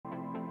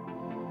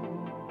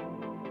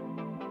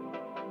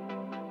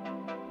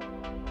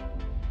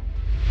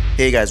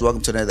Hey guys,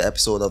 welcome to another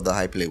episode of the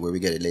Hyperlane, where we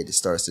get the latest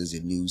Star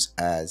Citizen news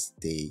as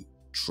they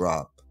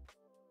drop.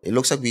 It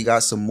looks like we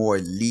got some more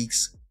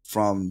leaks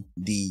from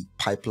the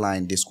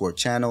Pipeline Discord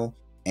channel,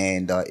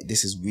 and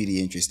this is really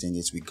interesting.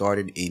 It's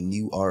regarding a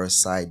new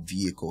RSI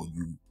vehicle.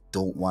 You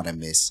don't want to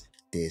miss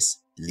this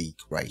leak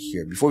right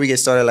here. Before we get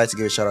started, I'd like to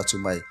give a shout out to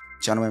my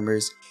channel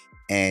members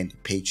and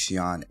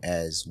Patreon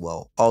as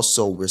well.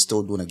 Also, we're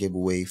still doing a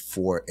giveaway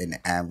for an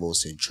Anvil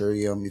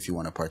Centurion. If you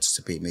want to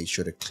participate, make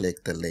sure to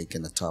click the link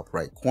in the top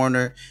right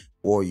corner,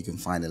 or you can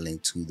find a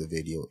link to the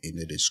video in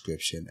the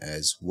description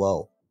as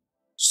well.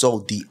 So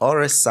the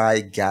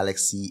RSI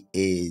Galaxy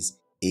is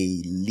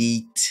a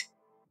leaked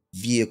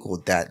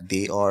vehicle that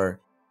they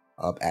are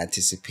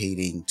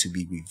anticipating to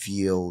be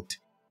revealed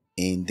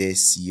in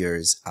this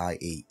year's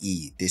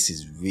IAE. This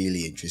is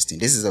really interesting.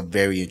 This is a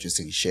very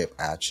interesting ship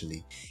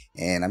actually,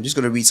 and I'm just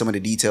going to read some of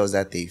the details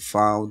that they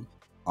found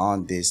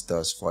on this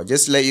thus far.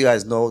 Just to let you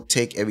guys know,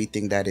 take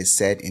everything that is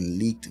said in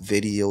leaked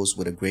videos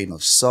with a grain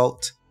of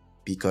salt,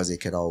 because it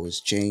could always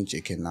change.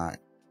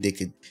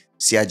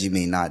 CIG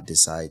may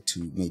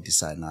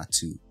decide not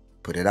to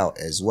put it out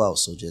as well,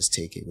 so just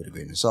take it with a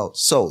grain of salt.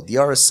 So the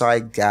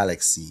RSI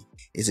Galaxy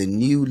is a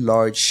new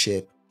large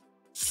ship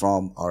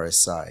from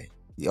RSI.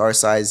 The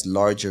RSI is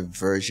larger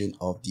version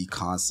of the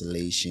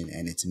Constellation,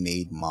 and it's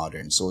made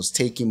modern. So it's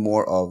taking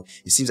more of,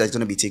 it seems like it's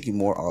going to be taking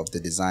more of the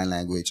design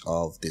language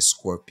of the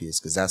Scorpius,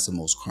 because that's the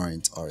most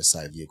current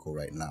RSI vehicle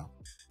right now.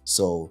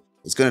 So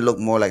it's going to look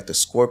more like the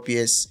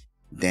Scorpius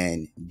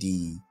than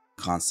the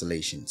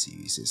Constellation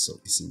series, so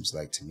it seems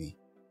like to me.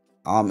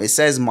 It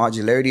says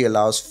modularity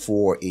allows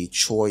for a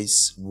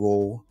choice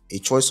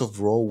of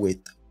role with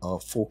a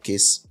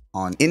focus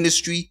on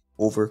industry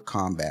over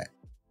combat.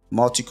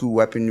 Multi-crew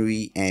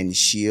weaponry and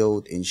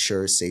shield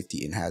ensure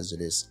safety in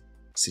hazardous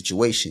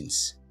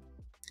situations.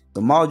 The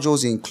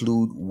modules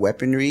include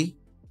weaponry,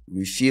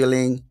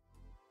 refueling,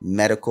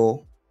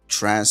 medical,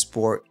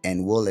 transport,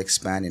 and will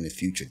expand in the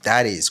future.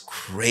 That is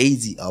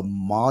crazy. A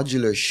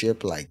modular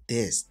ship like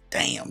this.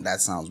 Damn,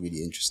 that sounds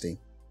really interesting.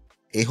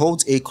 It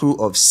holds a crew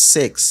of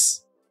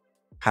 6,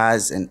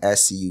 has an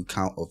SCU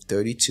count of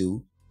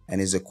 32,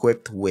 and is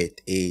equipped with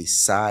a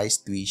size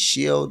 3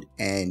 shield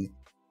and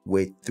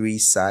with 3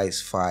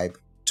 size 5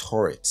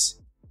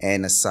 turrets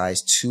and a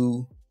size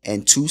 2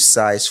 and 2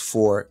 size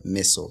 4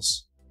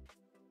 missiles.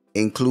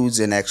 Includes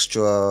an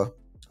extra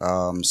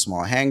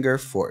small hangar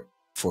for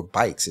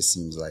bikes. It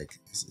seems like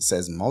it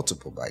says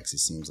multiple bikes, it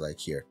seems like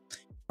here.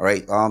 All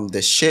right,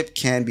 the ship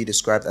can be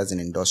described as an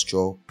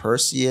industrial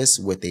Perseus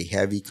with a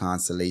heavy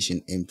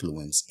Constellation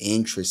influence.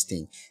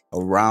 Interesting.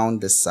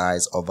 Around the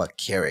size of a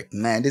Carrack.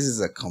 Man, this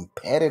is a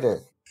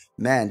competitor.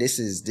 Man, this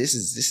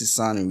is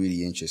sounding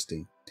really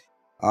interesting.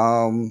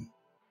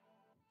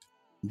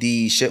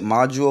 The ship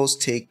modules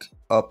take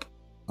up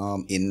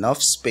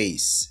enough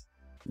space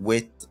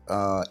with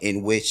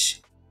in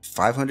which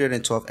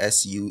 512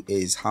 SU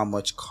is how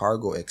much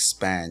cargo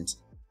expands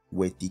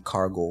with the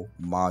cargo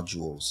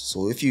modules.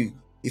 So if you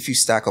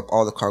stack up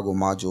all the cargo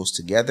modules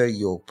together,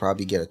 you'll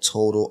probably get a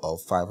total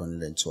of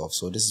 512.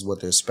 So this is what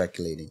they're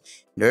speculating.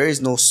 There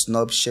is no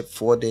snub ship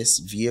for this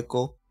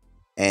vehicle,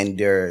 and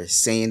they're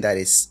saying that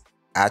it's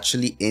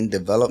actually in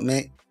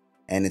development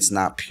and it's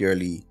not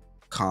purely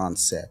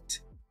concept.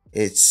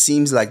 It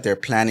seems like they're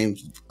planning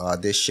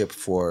this ship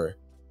for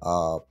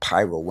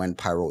Pyro, when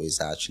Pyro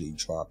is actually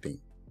dropping.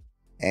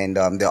 And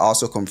they're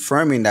also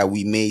confirming that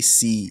we may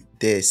see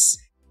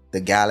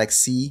the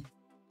Galaxy,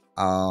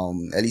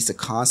 at least the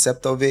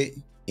concept of it,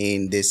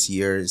 in this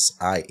year's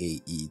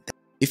IAE.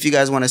 If you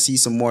guys want to see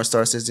some more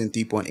Star Citizen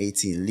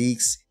 3.18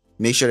 leaks,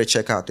 make sure to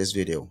check out this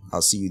video.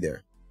 I'll see you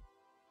there.